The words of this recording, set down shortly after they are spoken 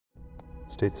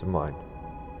States of mind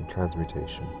and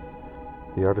transmutation.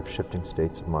 The art of shifting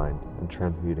states of mind and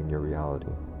transmuting your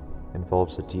reality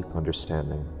involves a deep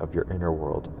understanding of your inner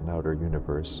world and outer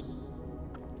universe.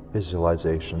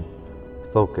 Visualization,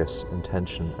 focus,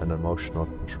 intention, and emotional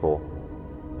control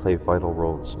play vital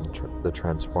roles in the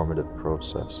transformative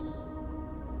process.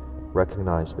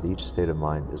 Recognize that each state of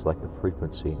mind is like a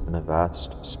frequency in a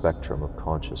vast spectrum of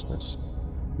consciousness.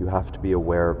 You have to be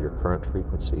aware of your current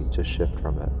frequency to shift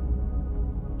from it.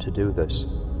 To do this,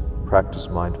 practice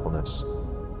mindfulness.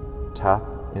 Tap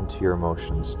into your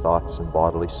emotions, thoughts, and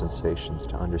bodily sensations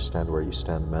to understand where you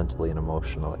stand mentally and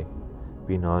emotionally.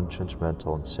 Be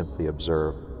non-judgmental and simply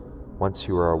observe. Once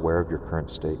you are aware of your current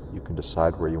state, you can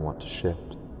decide where you want to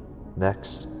shift.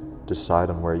 Next, decide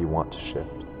on where you want to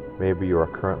shift. Maybe you are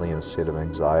currently in a state of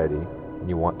anxiety and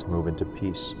you want to move into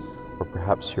peace, or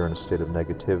perhaps you're in a state of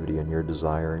negativity and you're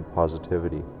desiring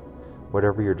positivity.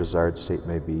 Whatever your desired state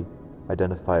may be,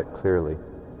 identify it clearly.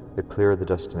 The clearer the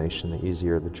destination, the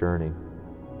easier the journey.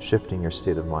 Shifting your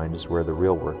state of mind is where the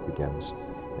real work begins.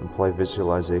 Employ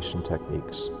visualization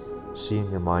techniques. See in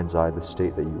your mind's eye the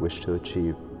state that you wish to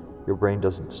achieve. Your brain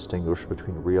doesn't distinguish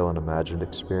between real and imagined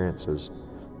experiences,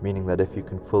 meaning that if you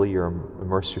can fully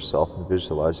immerse yourself in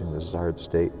visualizing the desired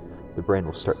state, the brain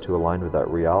will start to align with that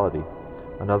reality.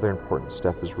 Another important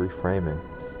step is reframing.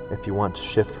 If you want to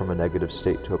shift from a negative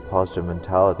state to a positive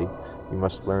mentality, you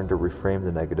must learn to reframe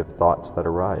the negative thoughts that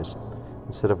arise.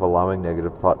 Instead of allowing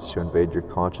negative thoughts to invade your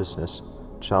consciousness,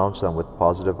 challenge them with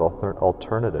positive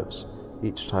alternatives.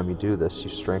 Each time you do this, you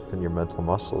strengthen your mental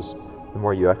muscles. The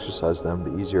more you exercise them,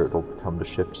 the easier it will become to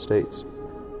shift states.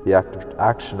 The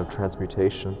action of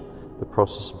transmutation, the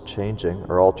process of changing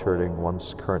or altering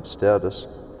one's current status,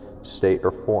 state,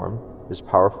 or form, is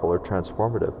powerful or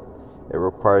transformative. It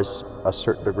requires a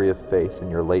certain degree of faith in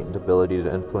your latent ability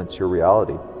to influence your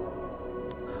reality.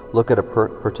 Look at a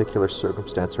particular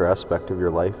circumstance or aspect of your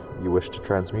life you wish to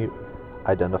transmute.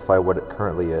 Identify what it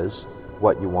currently is,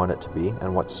 what you want it to be,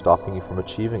 and what's stopping you from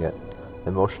achieving it.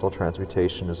 Emotional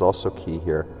transmutation is also key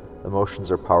here. Emotions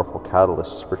are powerful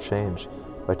catalysts for change.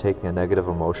 By taking a negative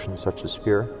emotion such as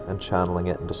fear and channeling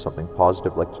it into something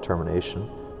positive like determination,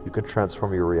 you can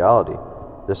transform your reality.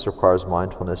 This requires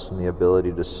mindfulness and the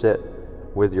ability to sit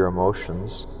with your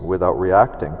emotions without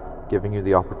reacting, giving you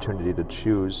the opportunity to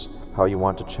choose how you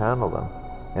want to channel them.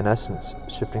 In essence,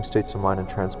 shifting states of mind and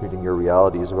transmuting your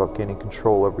reality is about gaining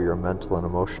control over your mental and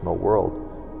emotional world.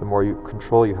 The more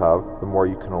control you have, the more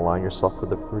you can align yourself with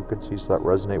the frequencies that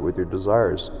resonate with your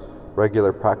desires.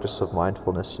 Regular practice of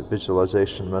mindfulness,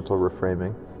 visualization, mental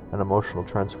reframing, and emotional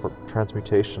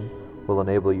transmutation will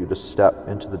enable you to step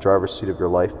into the driver's seat of your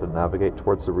life and navigate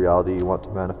towards the reality you want to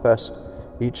manifest.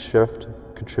 Each shift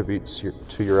contributes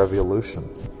to your evolution,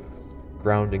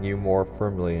 grounding you more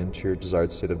firmly into your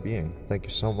desired state of being. Thank you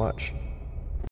so much.